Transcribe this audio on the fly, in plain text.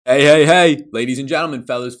Hey, ladies and gentlemen,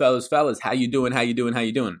 fellas, how you doing?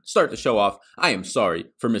 Start the show off. I am sorry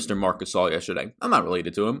for Mr. Marc Gasol yesterday. I'm not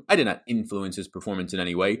related to him. I did not influence his performance in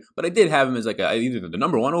any way, but I did have him as either the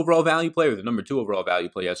number 1 overall value play or the number 2 overall value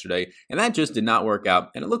play yesterday, and that just did not work out,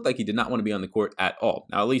 and it looked like he did not want to be on the court at all.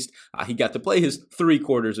 Now, at least he got to play his 3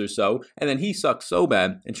 quarters or so, and then he sucked so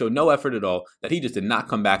bad and showed no effort at all that he just did not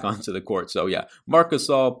come back onto the court. So yeah, Marc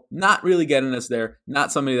Gasol, not really getting us there,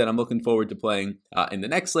 not somebody that I'm looking forward to playing in the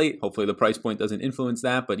next slate. Hopefully the price point doesn't influence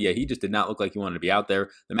that, but yeah, he just did not look like he wanted to be out there.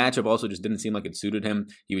 The matchup also just didn't seem like it suited him.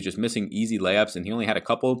 He was just missing easy layups, and he only had a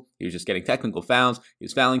couple. He was just getting technical fouls. He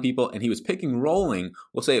was fouling people, and he was rolling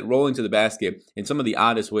to the basket in some of the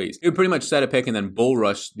oddest ways. He would pretty much set a pick and then bull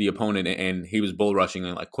rush the opponent, and he was bull rushing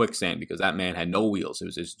in like quicksand because that man had no wheels. It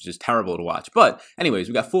was just terrible to watch. But anyways,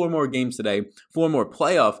 we got 4 more games today, 4 more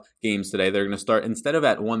playoff games today. They're going to start instead of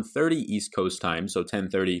at 1:30 East Coast time, so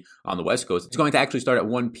 10:30 on the West Coast. It's going to actually start at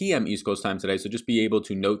 1 p.m. East Coast time today, so just be able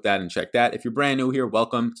to note that and check that. If you're brand new here,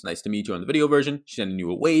 welcome. It's nice to meet you on the video version. Sending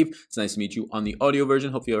you a wave. It's nice to meet you on the audio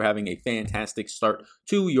version. Hopefully you're having a fantastic start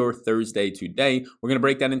to your Thursday today. We're going to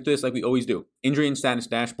break that into this like we always do. Injury and status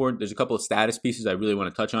dashboard. There's a couple of status pieces I really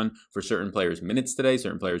want to touch on for certain players' minutes today,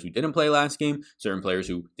 certain players who didn't play last game, certain players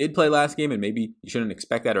who did play last game, and maybe you shouldn't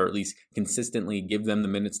expect that, or at least consistently give them the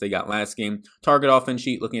minutes they got last game. Target offense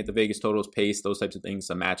sheet, looking at the Vegas totals, pace, those types of things,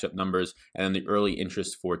 some matchup numbers, and then the early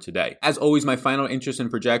interest for today. As always, my final interest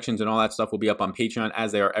and projections and all that stuff will be up on Patreon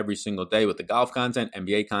as they are every single day with the golf content,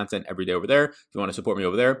 NBA content every day over there. If you want to support me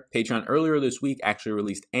over there, Patreon earlier this week actually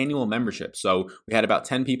released annual membership. So we had about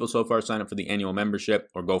 10 people so far sign up for the annual membership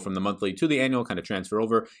or go from the monthly to the annual, kind of transfer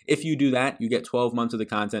over. If you do that, you get 12 months of the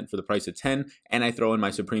content for the price of 10, and I throw in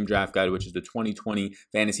my Supreme Draft Guide, which is the 2020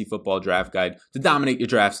 Fantasy Football Draft Guide to dominate your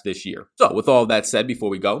drafts this year. So with all that said, before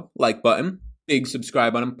we go, like button, big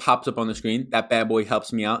subscribe button pops up on the screen. That bad boy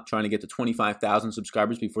helps me out trying to get to 25,000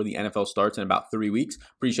 subscribers before the NFL starts in about 3 weeks.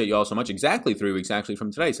 Appreciate you all so much. Exactly 3 weeks actually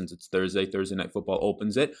from today, since it's Thursday. Thursday Night Football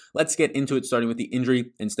opens it. Let's get into it, starting with the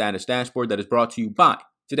injury and status dashboard that is brought to you by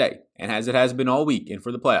today, and as it has been all week and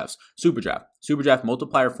for the playoffs, Superdraft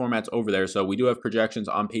multiplier formats over there. So we do have projections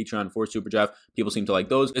on Patreon for Superdraft. People seem to like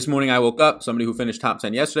those. This morning I woke up, somebody who finished top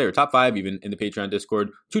 10 yesterday, or top 5 even in the Patreon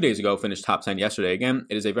Discord 2 days ago, finished top 10 yesterday again.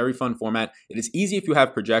 It is a very fun format. It is easy if you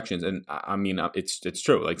have projections, and I mean, it's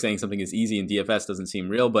true. Like saying something is easy in DFS doesn't seem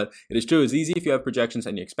real, but it is true. It's easy if you have projections,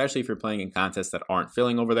 and especially if you're playing in contests that aren't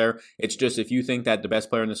filling over there. It's just if you think that the best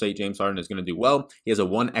player in the slate, James Harden, is going to do well, he has a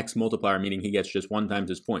 1x multiplier, meaning he gets just 1 times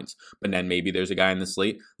his points. But then maybe there's a guy in the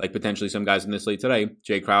slate, like potentially some guys in this slate today,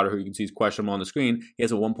 Jay Crowder, who you can see is questionable on the screen. He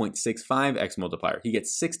has a 1.65x multiplier. He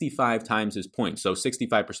gets 65 times his points, so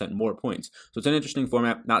 65% more points. So it's an interesting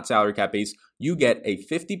format, not salary cap based. You get a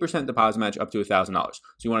 50% deposit match up to $1,000. So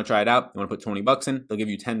you want to try it out, you want to put 20 bucks in, they'll give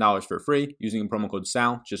you $10 for free using a promo code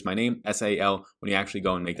SAL, just my name, SAL, when you actually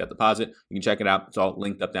go and make that deposit. You can check it out. It's all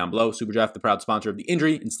linked up down below. Superdraft, the proud sponsor of the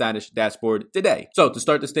injury and status dashboard today. So to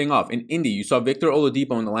start this thing off, in Indy, you saw Victor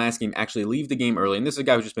Oladipo in the last game actually leave the game early, and this is a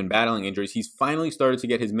guy who's just been battling injuries. He's finally started to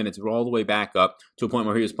get his minutes all the way back up to a point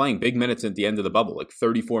where he was playing big minutes at the end of the bubble, like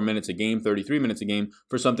 34 minutes a game, 33 minutes a game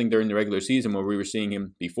for something during the regular season, where we were seeing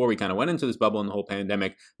him before we kind of went into this bubble and the whole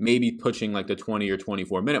pandemic, maybe pushing like the 20 or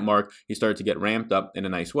 24 minute mark. He started to get ramped up in a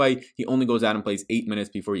nice way. He only goes out and plays 8 minutes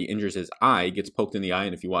before he injures his eye, gets poked in the eye,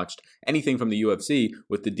 and if you watched anything from the UFC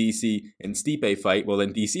with the DC and Stipe fight, well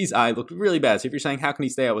then DC's eye looked really bad. So if you're saying how can he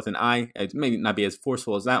stay out with an eye, it may not be as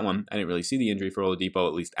forceful as that one. I didn't really see the injury for Oladipo,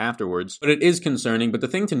 at least afterwards, but it is concerning. But the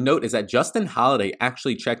thing to note is that Justin Holiday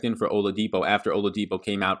actually checked in for Oladipo after Oladipo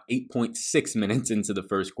came out 8.6 minutes into the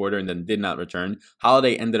first quarter and then did not return.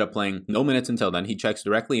 Holiday ended up playing no minutes until then. He checks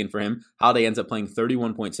directly in for him. Holiday ends up playing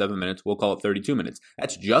 31.7 minutes. We'll call it 32 minutes.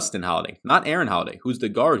 That's Justin Holiday, not Aaron Holiday, who's the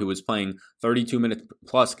guard who was playing 32 minutes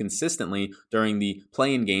plus consistently during the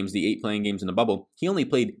play-in games, the 8 play-in games in the bubble. He only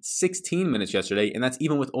played 16 minutes yesterday, and that's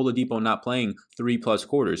even with Oladipo not playing 3+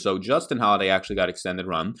 quarters. So Justin Holiday actually got extended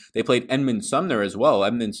run. They played Edmund Sumner as well.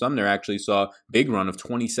 Edmund Sumner actually saw a big run of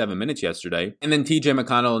 27 minutes yesterday. And then TJ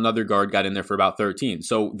McConnell, another guard, got in there for about 13.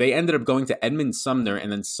 So they ended up going to Edmund Sumner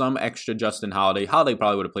and then some extra Justin Holiday. Holiday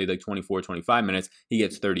probably would have played like 24, 25 minutes. He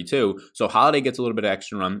gets 32. So Holiday gets a little bit of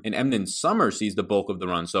extra run, and Edmund Sumner sees the bulk of the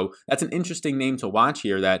run. So that's an interesting name to watch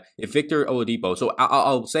here, that if Victor Oladipo, so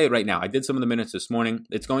I'll say it right now, I did some of the minutes this morning.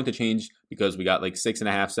 It's going to change because we got like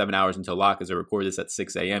 6.5, 7 hours until lock as I record this at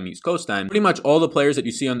 6 a.m. East Coast time. Pretty much all the players that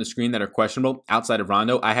you see on the screen that are questionable outside of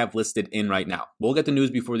Rondo, I have listed in right now. We'll get the news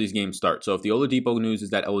before these games start. So if the Oladipo news is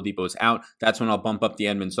that Oladipo is out, that's when I'll bump up the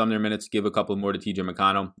Edmund Sumner minutes, give a couple more to TJ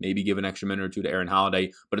McConnell, maybe give an extra minute or two to Aaron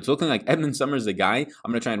Holiday. But it's looking like Edmund Sumner is the guy.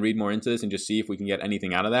 I'm going to try and read more into this and just see if we can get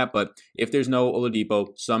anything out of that. But if there's no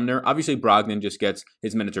Oladipo, Sumner, obviously Brogdon just gets,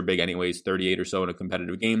 his minutes are big anyways, 38 or so in a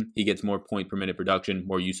competitive game. He gets more point per minute production,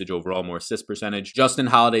 more usage overall, more assist percentage. Justin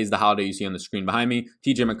Holiday is the Holiday you see on the screen behind me.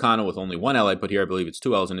 TJ McConnell with only one L I put here. I believe it's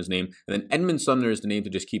 2 L's in his name. And then Edmund Sumner is the name to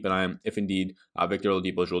just keep an eye on if indeed Victor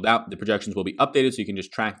Oladipo is ruled out. The projections will be updated so you can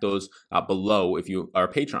just track those below if you are a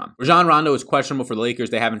patron. Rajon Rondo is questionable for the Lakers.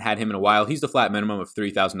 They haven't had him in a while. He's the flat minimum of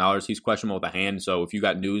 $3,000. He's questionable with a hand. So if you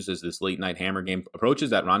got news as this late night hammer game approaches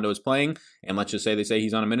that Rondo is playing, and let's just say they say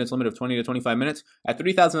he's on a minutes limit of 20 to 25 minutes, at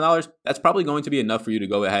 $3,000, that's probably going to be enough for you to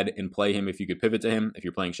go ahead and play him if you could pivot to him, if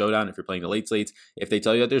you're playing Showdown, if you're playing the late slates. If they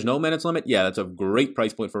tell you that there's no minutes limit, yeah, that's a great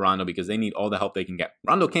price point for Rondo because they need all the help they can get.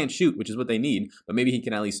 Rondo can't shoot, which is what they need, but maybe he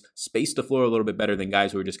can at least space the floor a little bit better than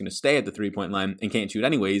guys who are just going to stay at the three-point line and can't shoot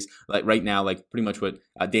anyways. Like right now, like pretty much what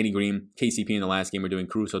Danny Green, KCP in the last game were doing,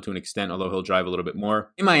 Caruso to an extent, although he'll drive a little bit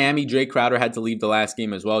more. In Miami, Jay Crowder had to leave the last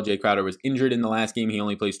game as well. Jay Crowder was injured in the last game. He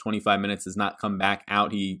only plays 25 minutes, does not come back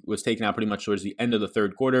out. He was taken out pretty much towards the end of the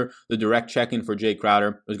third quarter. The direct check-in for Jay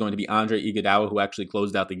Crowder was going to be Andre Iguodala, who actually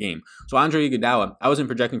closed out the game. So Andre Iguodala, I wasn't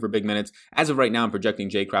projecting for big minutes. As of right now, I'm projecting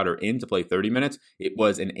Jay Crowder in to play 30 minutes. It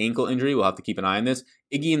was an ankle injury. We'll have to keep an eye on this.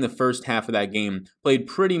 Iggy in the first half of that game played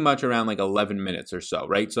pretty much around like 11 minutes or so,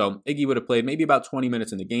 right? So Iggy would have played maybe about 20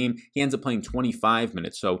 minutes in the game. He ends up playing 25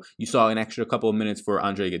 minutes. So you saw an extra couple of minutes for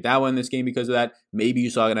Andre Iguodala in this game because of that. Maybe you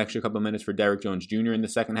saw an extra couple of minutes for Derrick Jones Jr. in the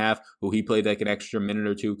second half, who he played like an extra minute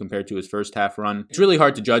or two compared to his first half run. It's really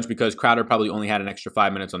hard to judge because Crowder probably only had an extra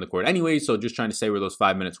 5 minutes on the court anyway. So just trying to say where those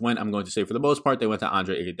 5 minutes went, I'm going to say for the most part, they went to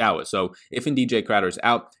Andre Iguodala. So if indeed Jay Crowder is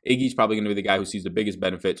out, Iggy's probably going to be the guy who sees the biggest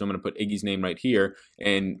benefit. So I'm going to put Iggy's name right here.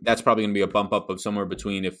 And that's probably going to be a bump up of somewhere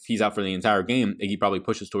between, if he's out for the entire game, Iggy probably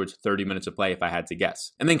pushes towards 30 minutes of play if I had to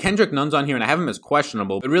guess. And then Kendrick Nunn's on here, and I have him as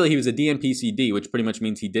questionable, but really he was a DNP-CD, which pretty much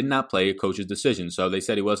means he did not play, a coach's decision. So they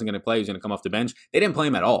said he wasn't going to play, he was going to come off the bench. They didn't play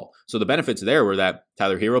him at all. So the benefits there were that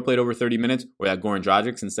Tyler Hero played over 30 minutes, or that Goran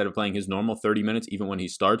Dragic, instead of playing his normal 30 minutes, even when he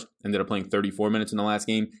starts, ended up playing 34 minutes in the last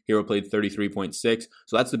game. Hero played 33.6.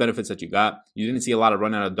 So that's the benefits that you got. You didn't see a lot of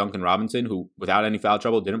run out of Duncan Robinson, who without any foul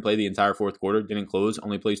trouble didn't play the entire fourth quarter, didn't close,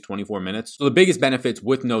 only plays 24 minutes. So the biggest benefits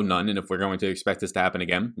with no Nunn, and if we're going to expect this to happen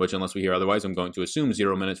again, which unless we hear otherwise, I'm going to assume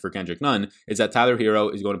 0 minutes for Kendrick Nunn, is that Tyler Hero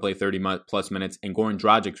is going to play 30 plus minutes, and Goran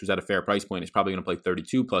Dragic, who's at a fair price point, is probably going to play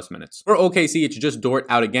 32 plus minutes. For OKC, it's just Dort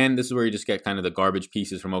out again. This is where you just get kind of the garbage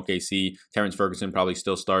pieces from OKC. Terrence Ferguson probably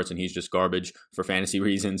still starts, and he's just garbage for fantasy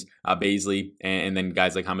reasons. Baisley, and then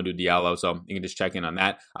guys like Hamidou Diallo, so you can just check in on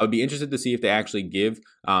that. I would be interested to see if they actually give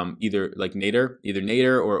either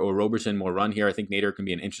Nader or Roberson more run here. I think Nader can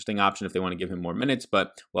be an interesting option if they want to give him more minutes,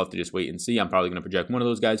 but we'll have to just wait and see. I'm probably going to project one of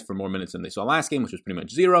those guys for more minutes than they saw last game, which was pretty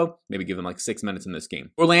much 0. Maybe give him like 6 minutes in this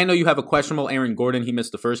game. Orlando, you have a questionable Aaron Gordon. He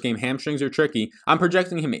missed the first game. Hamstrings are tricky. I'm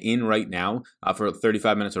projecting him in right now for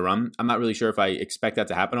 35 minutes a run. I'm not really sure if I expect that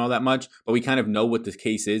to happen all that much, but we kind of know what the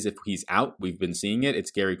case is if he's out. We've been seeing it.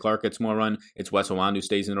 It's Gary Clark gets more run. It's Wes Iwundu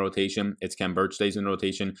stays in the rotation. It's Ken Birch stays in the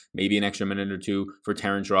rotation. Maybe an extra minute or two for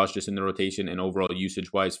Terrence Ross just in the rotation and overall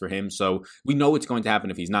usage-wise for him. So we know what's going to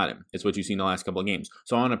happen if he's not in. It's what you've seen the last couple of games.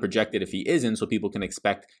 So I want to project it if he is in so people can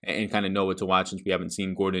expect and kind of know what to watch since we haven't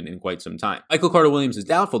seen Gordon in quite some time. Michael Carter-Williams is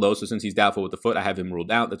doubtful though, so since he's doubtful with the foot, I have him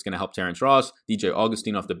ruled out. That's going to help Terrence Ross, DJ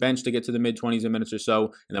Augustine off the bench to get to the mid-20s in minutes or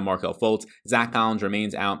so, and then Markelle Fultz. Zach Collins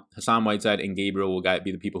remains out. Hassan Whiteside and Gabriel will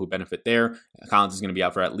be the people who benefit there. Collins is going to be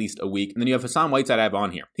out for at least a week. And then you have Hassan Whiteside I have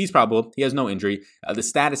on here. He's probable. He has no injury. The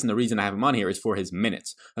status and the reason I have him on here is for his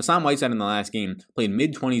minutes. Hassan Whiteside in the last game played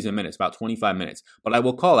mid-20s in minutes, about 25 minutes. But I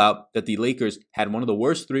will call out that the Lakers had one of the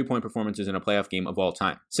worst three-point performances in a playoff game of all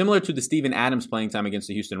time. Similar to the Steven Adams playing time against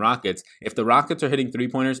the Houston Rockets, if the Rockets are hitting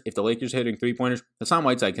three-pointers, if the Lakers are hitting three-pointers, Hassan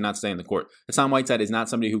Whiteside cannot stay in the court. Hassan Whiteside is not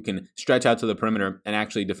somebody who can stretch out to the perimeter and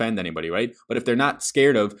actually defend anybody, right? But if they're not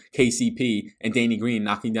scared of KCP and Danny Green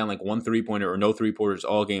knocking down like one three-pointer or no three-pointers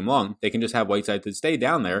all game long, they can just have Whiteside to stay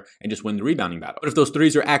down there and just win the rebounding battle. But if those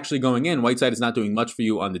threes are actually going in, Whiteside is not doing much for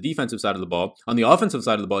you on the defensive side of the ball. On the offensive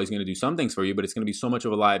side of the ball, he's going to do some things for you, but it's going to be so much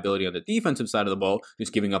of a liability on the defensive side of the ball,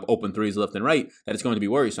 just giving up open threes left and right, that it's going to be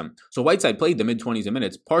worrisome. So Whiteside played the mid-20s in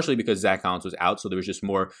minutes, partially because Zach Collins was out, so there was just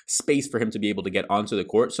more space for him to be able to get onto the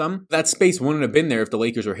court some. That space wouldn't have been there if the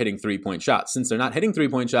Lakers were hitting three-point shots. Since they're not hitting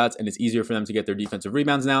three-point shots and it's easier for them to get their defensive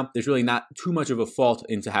rebounds now, there's really not too much of a fault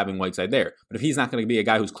into having Whiteside there. But if he's not going to be a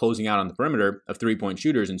guy who's closing out on the perimeter of three-point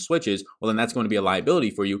shooters and switches, well, then that's going to be a liability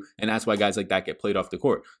for you, and that's why guys like that get played off the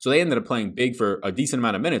court. So they ended up playing big for a decent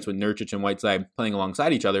amount of minutes with Nurkic and Whiteside playing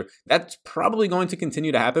alongside each other. That's probably going to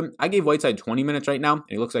continue to happen. I gave Whiteside 20 minutes right now, and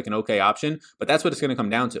he looks like an okay option, but that's what it's going to come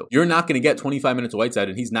down to. You're not going to get 25 minutes of Whiteside,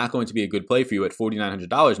 and he's not going to be a good play for you at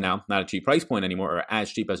 $4,900 now, not a cheap price point anymore, or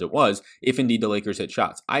as cheap as it was, if indeed the Lakers hit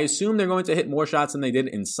shots. I assume they're going to hit more shots than they did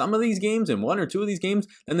in some of these games, in one or two of these games,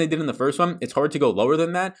 than they did in the first one. It's hard to go lower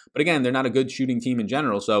than that, but again, they're not a good shooting team in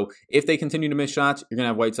general, so if they continue to miss shots, you're going to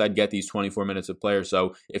have Whiteside get these 24 minutes of play.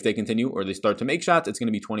 So if they continue or they start to make shots, it's going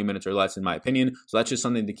to be 20 minutes or less in my opinion. So that's just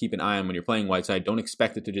something to keep an eye on when you're playing Whiteside. Don't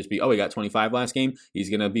expect it to just be, oh, he got 25 last game, he's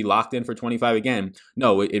going to be locked in for 25 again.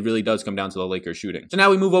 No, it really does come down to the Lakers shooting. So now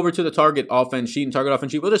we move over to the target offense sheet and target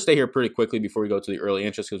offense sheet. We'll just stay here pretty quickly before we go to the early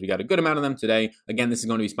interest because we got a good amount of them today. Again, this is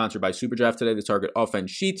going to be sponsored by SuperDraft today, the target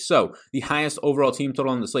offense sheet. So the highest overall team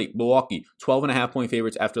total on the slate, Milwaukee, 12.5 point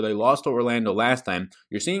favorites after they lost to Orlando last time.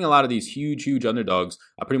 You're seeing a lot of these huge underdogs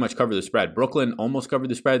pretty much cover the spread. Brooklyn almost covered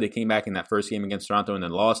the spread. They came back in that first game against Toronto and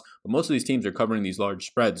then lost. But most of these teams are covering these large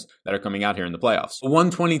spreads that are coming out here in the playoffs. A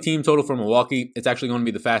 120 team total for Milwaukee. It's actually going to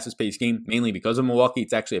be the fastest paced game, mainly because of Milwaukee.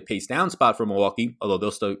 It's actually a pace down spot for Milwaukee, although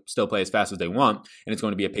they'll still play as fast as they want. And it's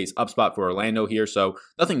going to be a pace up spot for Orlando here. So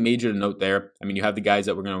nothing major to note there. I mean, you have the guys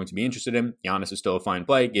that we're going to be interested in. Giannis is still a fine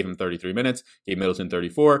play. Gave him 33 minutes. Gave Middleton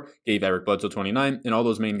 34. Gave Eric Bledsoe 29. And all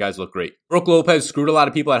those main guys look great. Brook Lopez screwed a lot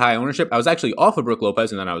of people at high ownership. I was actually off of Brook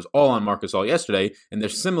Lopez, and then I was all on Marc Gasol yesterday. And they're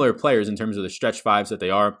similar players in terms of the stretch fives that they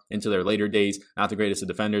are into their later days. Not the greatest of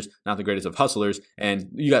defenders, not the greatest of hustlers. And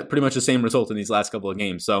you got pretty much the same result in these last couple of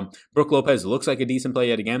games. So Brook Lopez looks like a decent play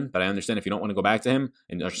yet again, but I understand if you don't want to go back to him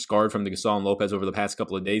and are scarred from the Gasol and Lopez over the past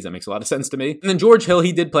couple of days, that makes a lot of sense to me. And then George Hill,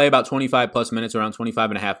 he did play about 25 plus minutes, around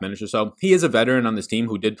 25 and a half minutes or so. He is a veteran on this team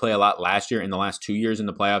who did play a lot last year in the last 2 years in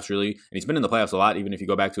the playoffs, really. And he's been in the playoffs a lot, even if you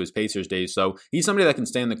go back to his Pacers days. So he's somebody that can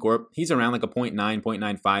stay in the court. He's around like a 0.9,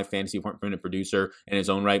 0.95 fantasy point per minute producer in his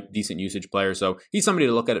own right, decent usage player. So he's somebody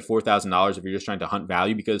to look at $4,000 if you're just trying to hunt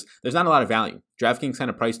value, because there's not a lot of value. DraftKings kind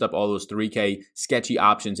of priced up all those 3K sketchy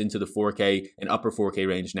options into the 4K and upper 4K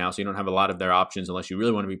range now, so you don't have a lot of their options unless you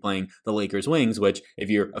really want to be playing the Lakers wings, which if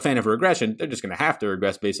you're a fan of regression, they're just going to have to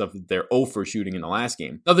regress based off of their 0 for shooting in the last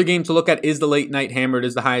game. Another game to look at is the late night hammer. It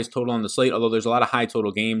is the highest total on the slate, although there's a lot of high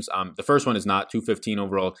total games. The first one is not 215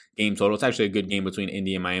 overall game total. It's actually a good game between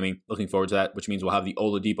Indy and Miami. Looking forward to that, which means we'll have the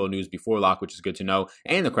Oladipo news before lock, which is good to know,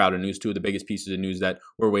 and the Crowder news, two of the biggest pieces of news that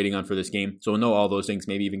we're waiting on for this game. So we'll know all those things,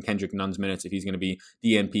 maybe even Kendrick Nunn's minutes if he's going to be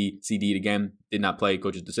DNP, CD'd again, did not play,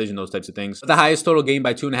 coach's decision, those types of things. But the highest total game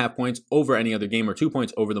by 2.5 points over any other game, or 2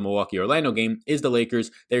 points over the Milwaukee-Orlando game, is the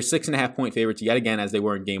Lakers. They're 6.5 point favorites yet again, as they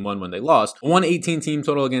were in game one when they lost. 118 team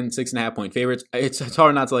total again, 6.5 point favorites. It's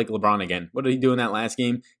hard not to like LeBron again. What did he do in that last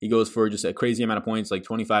game? He goes for just a crazy amount of points, like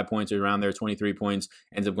 25 points or around there, 23 points,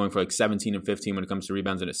 ends up going for like 17 and 15 when it comes to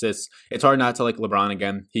rebounds and assists. It's hard not to like LeBron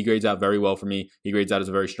again. He grades out very well for me. He grades out as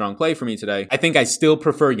a very strong play for me today. I think I still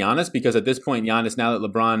prefer Giannis, because at this point, Giannis, now that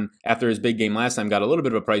LeBron, after his big game last time, got a little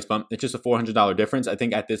bit of a price bump, it's just a $400 difference. I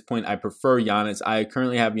think at this point, I prefer Giannis. I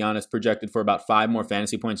currently have Giannis projected for about 5 more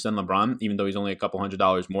fantasy points than LeBron, even though he's only a couple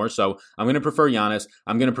 $100 more. So I'm going to prefer Giannis.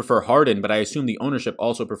 I'm going to prefer Harden, but I assume the ownership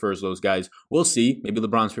also prefers those guys. We'll see. Maybe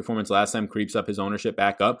LeBron's performance last time creeps up his ownership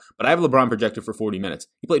back up, but I have LeBron projected for 40 minutes.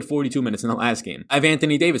 He played 42 minutes in the last game. I have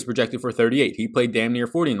Anthony Davis projected for 38. He played damn near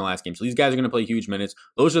 40 in the last game. So these guys are going to play huge minutes.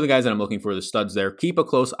 Those are the guys that I'm looking for, the studs there. Keep a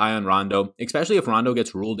close eye on Rondo, especially if Rondo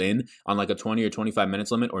gets ruled in on like a 20 or 25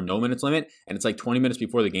 minutes limit or no minutes limit, and it's like 20 minutes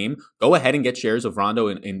before the game. Go ahead and get shares of Rondo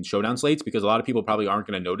in showdown slates, because a lot of people probably aren't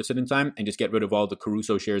going to notice it in time, and just get rid of all the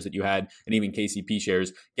Caruso shares that you had and even KCP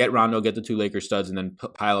shares. Get Rondo, get the 2 Lakers studs, and then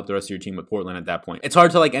pile up the rest of your team with Portland at that point. It's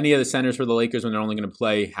hard to like any of the centers for the Lakers when they're only going to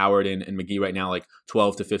play Howard and McGee right now like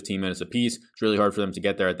 12 to 15 minutes apiece. It's really hard for them to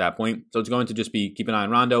get there at that point. So it's going to just be keep an eye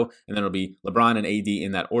on Rondo, and then it'll be LeBron and AD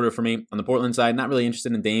in that order for me. On the Portland side, not really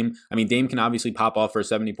interested in Dame. I mean, Dame can obviously pop off for a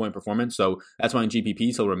 70-point performance, so that's why in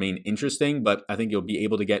GPPs he'll remain interesting, but I think you'll be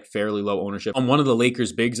able to get fairly low ownership on one of the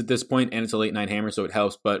Lakers bigs at this point, and it's a late night hammer, so it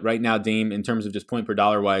helps. But right now, Dame, in terms of just point per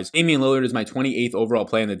dollar wise, Damian Lillard is my 28th overall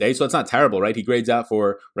play in the day, so it's not terrible, right? He grades out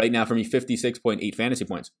for, right now for me, 56.8 fantasy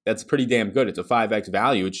points. That's pretty damn good. It's a 5x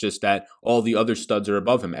value. It's just that all the other studs are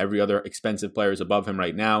above him. Every other expensive player is above him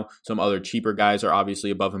right now. Some other cheaper guys are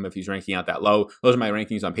obviously above him if he's ranking out that low. Those are my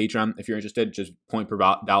rankings on Patreon. If you're interested, just point per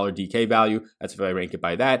dollar DK value. That's if I rank it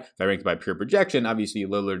by that. If I rank it by pure projection, obviously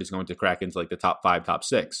Lillard is going to crack into like the top 5, top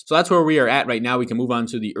 6. So that's where we are at right now. We can move on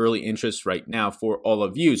to the early interest right now for all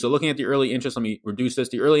of you. So looking at the early interest, let me reduce this.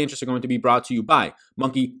 The early interests are going to be brought to you by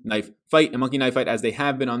Monkey Knife Fight and Monkey Knife Fight, as they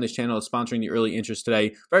have been on this channel, is sponsoring the early interest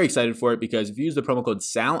today. Very excited for it because if you use the promo code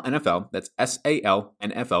SALNFL, that's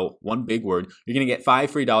SALNFL, one big word, you're going to get $5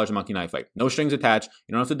 free in Monkey Knife Fight. No strings attached.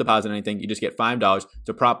 You don't have to deposit anything. You just get $5. It's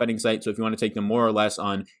a prop betting site. So if you want to take them more or less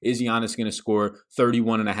on is Giannis going to score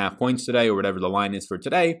 31.5 points today or whatever the line is for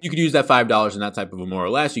today, you could use that $5 in that type of a more or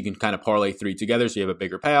less. You can kind of parlay 3 together so you have a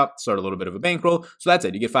bigger payout, start a little bit of a bankroll. So that's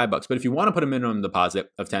it. You get $5. But if you want to put a minimum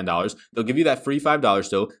deposit of $10, they'll give you that free $5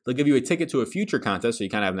 still. They'll give you a ticket to a future contest. So you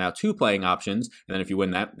kind of have now 2 playing options. And then if you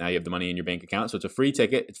win that, now you have the money in your bank account. So it's a free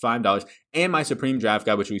ticket. It's $5. And my Supreme Draft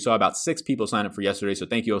Guide, which we saw about 6 people sign up for yesterday. So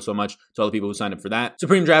thank you all so much to all the people who signed up for that.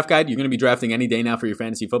 Supreme Draft Guide, you're going to be drafting any day now for your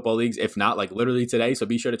fantasy football leagues, if not like literally today. So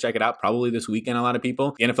be sure to check it out. Probably this weekend, a lot of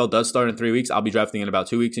people. The NFL does start in 3 weeks. I'll be drafting in about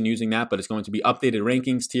 2 weeks and using that, but it's going to be updated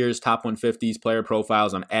rankings, tiers, top 150s, player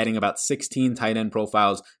profiles. I'm adding about 16 tight end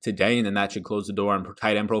profiles today, and then that should close the door on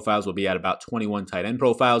tight end profiles. We'll be at about 21 tight end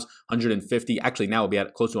profiles, 150. Actually, now we'll be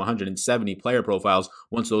at close to 170 player profiles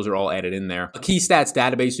once those are all added in there. A key stats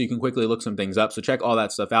database so you can quickly look some things up. So check all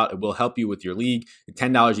that stuff out. It will help you with your league. At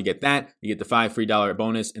 $10, you get that. You get the $5 free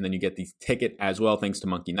bonus, and then you get the ticket as well, thanks to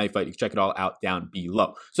Monkey Knife Fight. You can check it all out down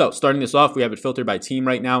below. So starting this off, we have it filtered by team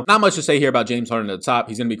right now. Not much to say here about James Harden at the top.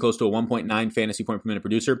 He's going to be close to a 1.9 fantasy point per minute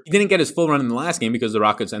producer. He didn't get his full run in the last game because the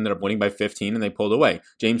Rockets ended up winning by 15 and they pulled away.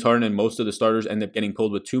 James Harden and most of the starters ended up getting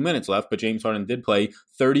pulled with 2 minutes left, but James Harden did play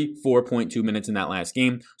 34.2 minutes in that last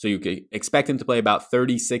game. So you could expect him to play about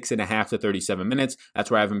 36.5 to 37 minutes.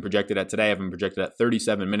 That's where I have him projected at today. I have him projected at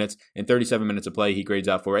 37 minutes. In 37 minutes of play, he grades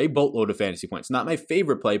out for a boatload of fantasy points. Not my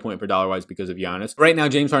favorite play point per dollar wise because of Giannis. Right now,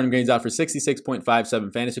 James Harden grades out for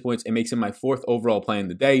 66.57 fantasy points. It makes him my 4th overall play in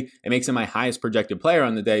the day. It makes him my highest projected player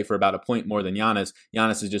on the day for about a point more than Giannis.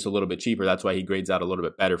 Giannis is just a little bit cheaper. That's why he grades out a little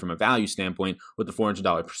bit better from a value standpoint with the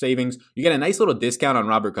 $400 savings. You get a nice little discount on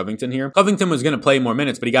Robert Covington here. Covington was going to play more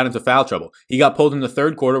minutes, but he got into foul trouble. He got pulled in the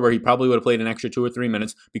 3rd quarter where he probably would have played an extra 2 or 3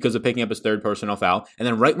 minutes because of picking up his 3rd personal foul. And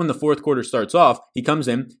then right when the 4th quarter starts off, he comes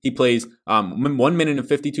in, he plays 1 minute and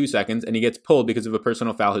 52 seconds, and he gets pulled because of a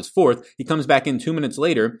personal foul, his 4th. He comes back in 2 minutes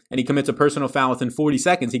later, and he commits a personal foul within 40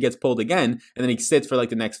 seconds. He gets pulled again, and then he sits for like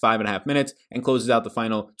the next 5.5 minutes and closes out the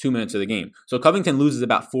final 2 minutes of the game. So Covington loses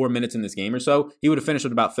about 4 minutes in this game or so. He would have finished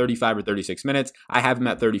with about 35 or 36 minutes. I have him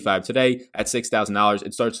at 35 today at $6,000.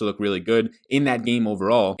 It starts to look really good in that game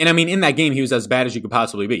overall. And I mean, in that game, he was as bad as you could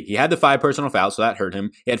possibly be. He had the 5 personal fouls, so that hurt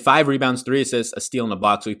him. He had 5 rebounds, 3 assists, a steal, and a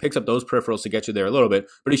block. So he picks up those peripherals to get you there a little bit,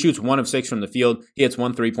 but he shoots 1 of 6 from the field. He hits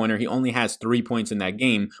 1 3-pointer. He only has 3 points in that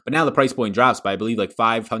game, but now the price point drops by, I believe, like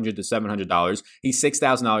 $500 to $700. He's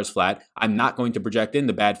 $6,000 flat. I'm not going to project in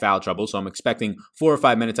the bad foul trouble, so I'm expecting 4 or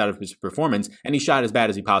 5 minutes out of his performance, and he shot as bad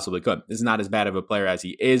as he possibly could. This is not as bad of a player as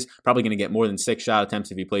he is. Probably going to get more than 6 shot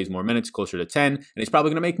attempts if he plays more minutes, closer to 10, and he's probably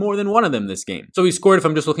going to make more than 1 of them this game. So he scored, if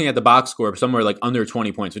I'm just looking at the box score, somewhere like under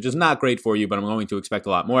 20 points, which is not great for you, but I'm going to expect a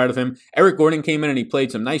lot more out of him. Eric Gordon came in and he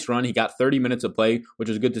played some nice run. He got 30 minutes of play, which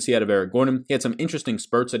was good to see out of Eric Gordon. He had some interesting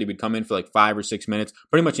spurts that he would come in for like 5 or 6 minutes,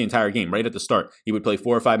 pretty much the entire game, right at the start. He would play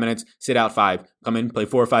 4 or 5 minutes, sit out 5, come in, play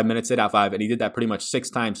 4 or 5 minutes, sit out 5, and he did that pretty much 6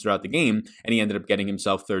 times throughout the game, and he ended up getting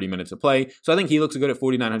himself 30 minutes of play. So I think he looks good at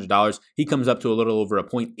 $4,900. He comes up to a little over a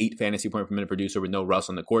 0.8 fantasy point per minute producer with no Russ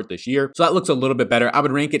on the court this year. So that looks a little bit better. I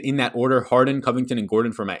would rank it in that order: Harden, Covington, and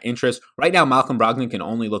Gordon for my interest. Right now, Malcolm Brogdon can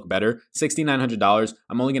only look better. $6,900.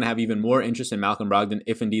 I'm only going to have even more interest in Malcolm Brogdon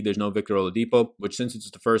if indeed there's no Victor Oladipo, which since it's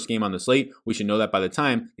the first game on the slate, we should know that by the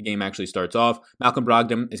time the game actually starts off. Malcolm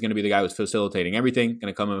Brogdon is going to be the guy who's facilitating everything,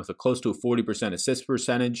 going to come in with a close to a 40% assist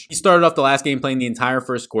percentage. He started off the last game playing the entire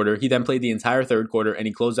 1st quarter. He then played the entire 3rd quarter, and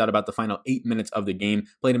he closed out about the final 8 minutes of the game,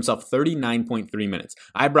 played himself 39.3 minutes.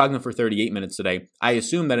 I had Brogdon for 38 minutes today. I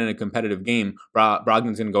assume that in a competitive game,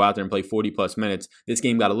 Brogdon's going to go out there and play 40 plus minutes. This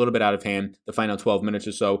game got a little bit out of hand the final 12 minutes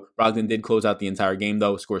or so. Brogdon did close out the entire game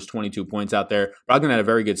though, scores 22 points out there. Brogdon had a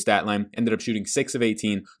very good stat line, ended up shooting 6 of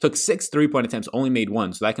 18, took 6 3-point attempts, only made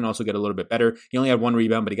 1, so that can also get a little bit better. He only had 1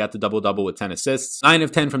 rebound, but he got the double-double with 10 assists. 9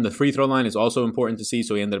 of 10 from the free throw line is also important to see,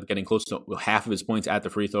 so he ended up getting close to half of his points at the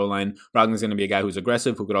free throw line. Brogdon's going to be a guy who's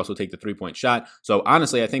aggressive, who could also take the 3-point shot. So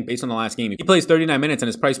honestly, I think based on the last game, he plays 39 minutes and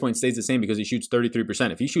his price point stays the same because he shoots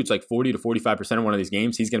 33%. If he shoots like 40 to 45% in one of these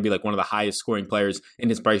games, he's going to be like one of the highest scoring players in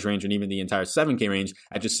his price range and even the entire 7K range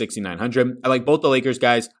at just $6,900. I like both the Lakers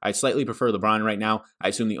guys. I slightly prefer LeBron right now. I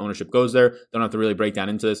assume the ownership goes there. Don't have to really break down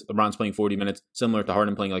into this. LeBron's playing 40 minutes, similar to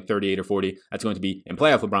Harden playing like 38 or 40. That's going to be in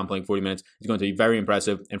playoff LeBron playing 40 minutes. It's going to be very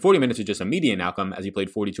impressive. And 40 minutes is just a median median outcome as he played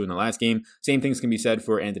 42 in the last game. Same things can be said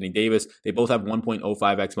for Anthony Davis. They both have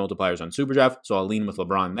 1.05x multipliers on Superdraft, so I'll lean with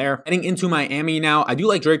LeBron there. Heading into Miami now, I do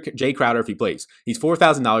like Jay Crowder if he plays. He's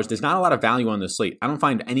 $4,000. There's not a lot of value on this slate. I don't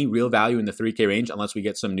find any real value in the 3K range unless we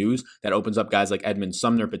get some news that opens up guys like Edmund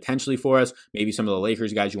Sumner potentially for us, maybe some of the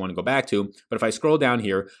Lakers guys you want to go back to. But if I scroll down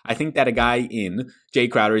here, I think that a guy in Jay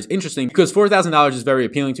Crowder is interesting because $4,000 is very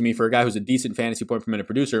appealing to me for a guy who's a decent fantasy point per minute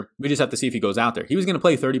producer. We just have to see if he goes out there. He was going to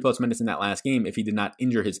play 30 plus minutes in that last game if he did not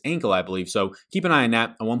injure his ankle, I believe. So keep an eye on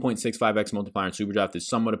that. A 1.65x multiplier in Superdraft is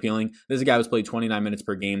somewhat appealing. This is a guy who's played 29 minutes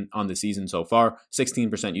per game on the season so far,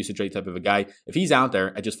 16% usage rate type of a guy. If he's out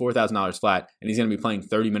there at just $4,000 flat and he's going to be playing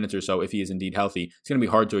 30 minutes or so if he is indeed healthy, it's going to be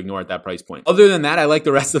hard to ignore at that price point. Other than that, I like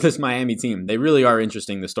the rest of this Miami team. They really are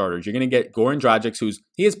interesting, the starters. You're going to get Goran Dragic,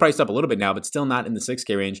 he is priced up a little bit now, but still not in the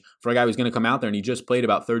 6K range for a guy who's going to come out there and he just played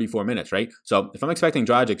about 34 minutes, right? So if I'm expecting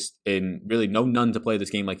Dragic in really none to play this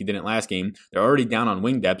game like he didn't last game, they're already down on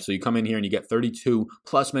wing depth. So you come in here and you get 32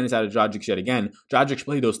 plus minutes out of Dragic yet again. Dragic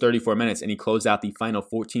played those 34 minutes and he closed out the final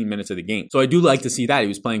 14 minutes of the game. So I do like to see that. He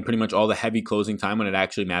was playing pretty much all the heavy closing time when it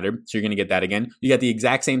actually mattered. So you're going to get that again. You got the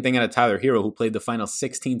exact same thing out of Tyler Hero, who played the final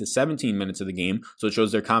 16 to 17 minutes of the game. So it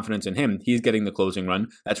shows their confidence in him. He's getting the closing run.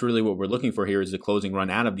 That's really what we're looking for here, is the closing run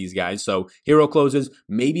out of these guys. So Hero closes.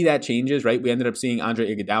 Maybe that changes, right? We ended up seeing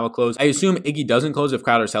Andre Iguodala close. I assume Iggy doesn't close if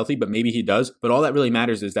Crowder's healthy, but maybe he does. But all that really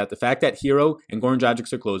matters is that the fact that Hero and Goran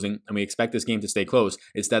Dragic are closing, and we expect this game to stay close,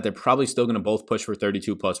 is that they're probably still going to both push for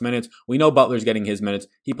 32 plus minutes. We know Butler's getting his minutes.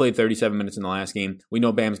 He played 37 minutes in the last game. We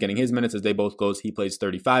know Bam's getting his minutes as they both close. He plays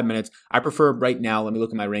 35 minutes. I prefer right now, let me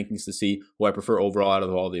look at my rankings to see who I prefer overall out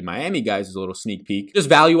of all the Miami guys as a little sneak peek. Just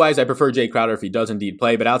value-wise, I prefer Jay Crowder if he does indeed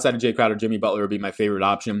play, but outside of Jay Crowder, Jimmy Butler would be my favorite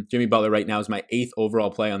option. Jimmy Butler right now is my 8th overall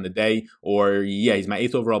play on the day, he's my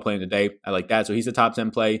 8th overall play on the day. I like that. So he's a top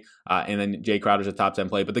 10 play, and then Jay Crowder's a top 10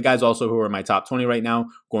 play. But the guys also who are in my top 20 right now,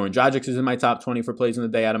 Goran Dragic is in my top 20 for plays in the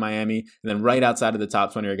day out of Miami, and then right outside of the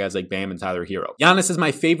top 20 are guys like Bam and Tyler Hero. Giannis is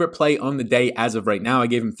my favorite play on the day as of right now. I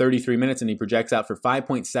gave him 33 minutes, and he projects out for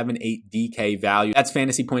 5.78 DK value. That's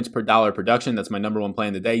fantasy points per dollar production. That's my number one play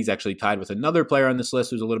in the day. He's actually tied with another player on this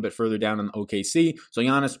list who's a little bit further down on OKC. So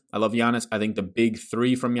Giannis, I love Giannis. I think the big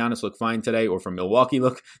three from Giannis look fine today, or from Milwaukee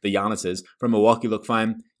the Giannis's from Milwaukee look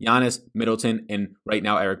fine. Giannis, Middleton, and right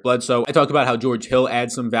now Eric Bledsoe. I talked about how George Hill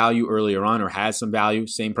adds some value earlier on, or has some value,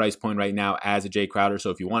 same price point right now as a Jay Crowder. So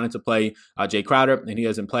if you wanted to play Jay Crowder and he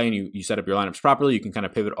doesn't play and you set up your lineups properly, you can kind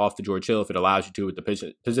of pivot off the George Hill if it allows you to with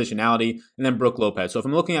the positionality, and then Brook Lopez. So if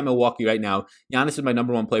I'm looking at Milwaukee right now, Giannis is my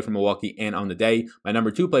number one play from Milwaukee and on the day. My number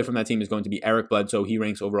two play from that team is going to be Eric Bledsoe. He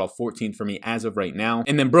ranks overall 14th for me as of right now.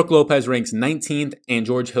 And then Brook Lopez ranks 19th and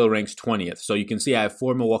George Hill ranks 20th. So you can see I have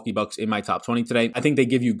 4 Milwaukee Bucks in my top 20 today. I think they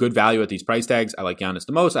give you good value at these price tags. I like Giannis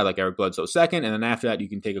the most. I like Eric Bledsoe second. And then after that, you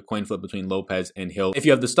can take a coin flip between Lopez and Hill if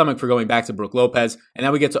you have the stomach for going back to Brook Lopez. And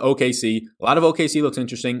now we get to OKC. A lot of OKC looks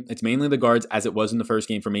interesting. It's mainly the guards as it was in the first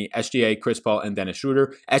game for me. SGA, Chris Paul, and Dennis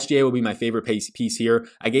Schroeder. SGA will be my favorite piece here.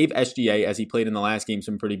 I gave SGA, as he played in the last game,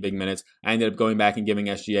 some pretty big minutes. I ended up going back and giving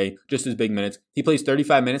SGA just as big minutes. He plays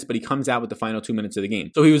 35 minutes, but he comes out with the final 2 minutes of the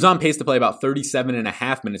game. So he was on pace to play about 37 and a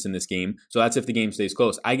half minutes in this game. So that's if the game stays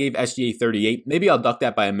close. I gave SGA 38. Maybe I'll duck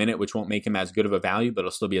that by a minute, which won't make him as good of a value, but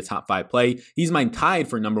it'll still be a top 5 play. He's mine tied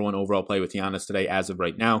for number 1 overall play with Giannis today as of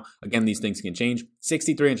right now. Again, these things can change.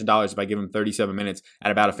 $6,300 if I give him 37 minutes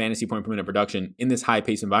at about a fantasy point per minute production in this high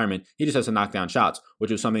pace environment. He just has to knock down shots,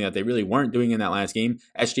 which was something that they really weren't doing in that last game.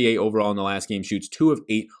 SGA overall in the last game shoots 2 of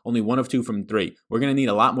 8, only 1 of 2 from 3. We're going to need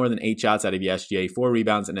a lot more than 8 shots out of you, SGA, 4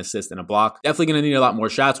 rebounds, an assist, and a block. Definitely going to need a lot more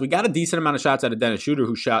shots. We got a decent amount of shots out of Dennis Schroeder,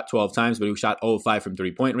 who shot 12 times, but who shot 0 of 5 from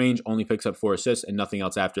 3-point range, only picks up 4 assists and nothing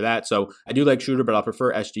else after that. So I do like Schroeder, but I'll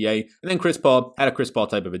prefer SGA. And then Chris Paul had a Chris Paul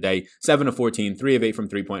type of a day, 7 of 14, 3 of 8 from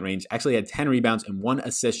 3-point range, actually had 10 rebounds and 1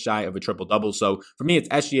 assist shy of a triple-double. So for me, it's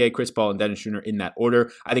SGA, Chris Paul, and Dennis Schroeder in that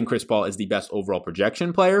order. I think Chris Paul is the best overall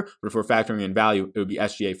projection player, but if we're factoring in value, it would be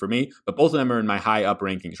SGA for me. But both of them are in my high up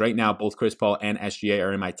rankings. Right now, both Chris Paul and SGA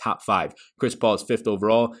are in my top 5. Chris Paul is 5th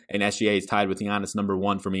overall, and SGA is tied with Giannis number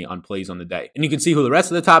 1 for me on plays on the day. And you can see who the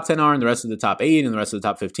rest of the top 10 are, and the rest of the top 8, and the rest of the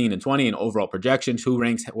top 15 and 20, and overall projections, who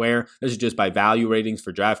ranks where. This is just by value ratings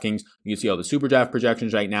for DraftKings. You can see all the super draft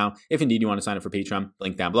projections right now. If indeed you want to sign up for Patreon,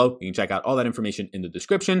 link down below. You can check out all that information in the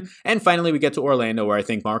description. And finally, we get to Orlando, where I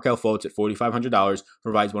think Markelle Fultz at $4,500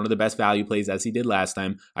 provides one of the best value plays as he did last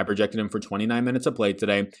time. I projected him for 29 minutes of play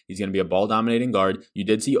today. He's going to be a ball-dominating guard. You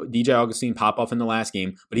did see DJ Augustine pop off in the last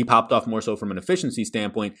game, but he popped off more so from an efficiency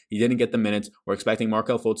standpoint. He didn't get the minutes. We're expecting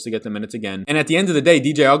Markelle Fultz to get the minutes again. And at the end of the day,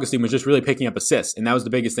 DJ Augustine was just really picking up assists, and that was the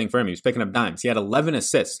biggest thing for him. He was picking up dimes. He had 11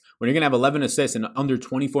 assists. When you're going to have 11 assists in under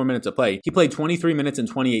 24 minutes of play, he played 23 minutes and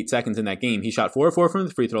 28 seconds in that game. He shot 4 of 4 from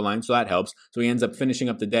the free throw line, so that helps. So he ends up finishing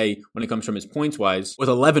up the day when it comes from his points wise with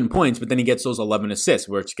 11 points, but then he gets those 11 assists,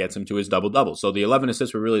 which gets him to his double-double. So the 11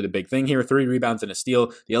 assists were really the big thing here. 3 rebounds and a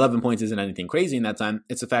steal. The 11 points isn't anything crazy in that time.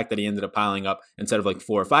 It's the fact that he ended up piling up instead of like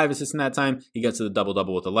 4 or 5 assists in that time. He gets to the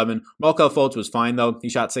double-double with 11. Markelle Fultz was fine though. He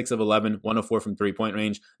shot 6 of 11, 1 of 4 from 3-point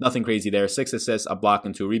range. Nothing crazy there. 6 assists, a block,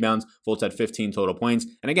 and 2 rebounds. Fultz had 15 total points.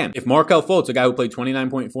 And again, if Markelle Fultz, a guy who played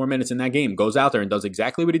 29.4 minutes in that game, goes out there and does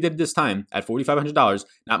exactly what he did this time at $4,500,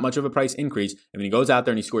 not much of a price increase. And when he goes out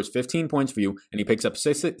there and he scores 15 points for you and he picks up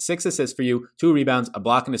 6 assists for you, 2 rebounds, a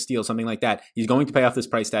block, and a steal, something like that, he's going to pay off this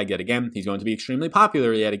price tag yet again. He's going to be extremely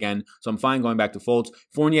popular yet again. So I'm fine going back to Fultz.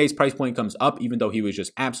 Fournier's price point comes up, even though he was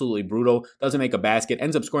just absolutely brutal. Doesn't make a basket,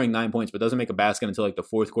 ends up scoring 9 points, but doesn't make a basket until like the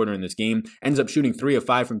fourth quarter in this game. Ends up shooting 3 of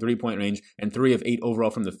 5 from 3-point range and 3 of 8 overall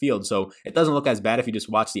from the field. So it doesn't look as bad if you just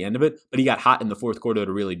watch the end of it, but he got hot in the fourth quarter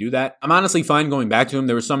to really do that. I'm honestly fine going back to him.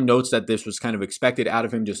 There were some notes that this was kind of expected out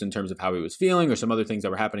of him just in terms of how he was feeling or some other things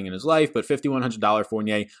that were happening in his life, but $5,100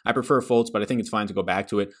 Fournier, I prefer Fultz, but I think it's fine to go back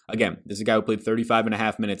to it. Again, this is a guy who played 35 and a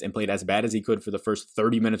half minutes and played as bad as he could for the first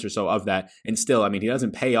 30 minutes or so of that. And still, I mean, he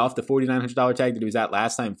doesn't pay off the $4,900 tag that he was at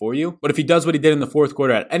last time for you. But if he does what he did in the fourth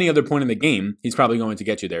quarter at any other point in the game, he's probably going to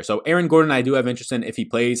get you there. So Aaron Gordon, I do have interest in if he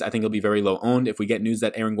plays. I think he'll be very low owned. If we get news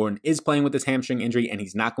that Aaron Gordon is playing with this hamstring injury and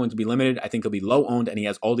he's not going to be limited, I think he'll be low owned and he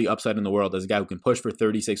has all the upside in the world as a guy who can push for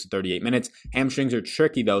 36 to 38 minutes. Hamstrings are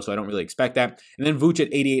tricky though, so I don't really expect that. And then Vooch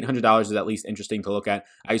at $8,800 is at least interesting to look at.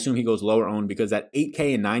 I assume he goes lower owned because that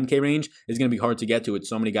 8K and 9K range is going to be hard to get to with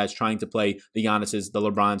so many guys trying to play the Giannis's, the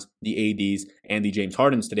LeBrons, the ADs, and the James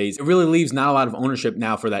Hardens today. It really leaves not a lot of ownership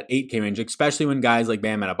now for that 8K range, especially when guys like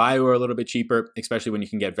Bam Adebayo are a little bit cheaper, especially when you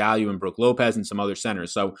can get value in Brook Lopez and some other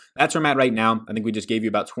centers. So that's where I'm at right now. I think we just gave you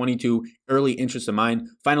about 22 early interests of mine.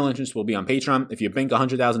 Final interest will be on Patreon. If you bank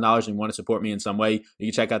 $100,000 and want to support me in some way,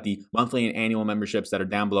 you can check out the monthly and annual memberships that are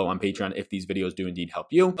down below on Patreon if these videos do indeed help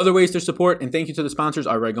you. Other ways to support, and thank you to the sponsors,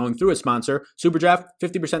 are by going through a sponsor. Superdraft,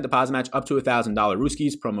 50% deposit match up to $1,000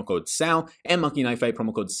 Rooskies, promo code SAL, and Monkey Knife Fight,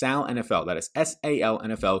 promo code SALNFL. That is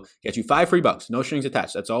SALNFL. Get you $5 free. No strings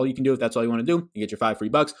attached. That's all you can do if that's all you want to do. You get your $5 free.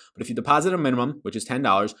 But if you deposit a minimum, which is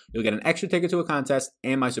 $10, you'll get an extra ticket to a contest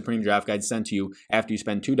and my Supreme Draft Guide sent to you after you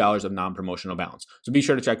spend $2 of non-promotional balance. So be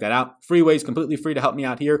sure to check that out. Free ways, completely free to help me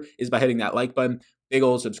out here is by hitting that like button. Big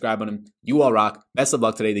old subscribe button. You all rock. Best of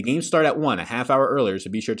luck today. The games start at 1, a half hour earlier, so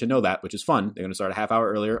be sure to know that, which is fun. They're going to start a half hour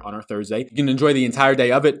earlier on our Thursday. You can enjoy the entire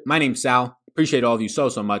day of it. My name's Sal. Appreciate all of you so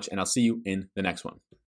much, and I'll see you in the next one.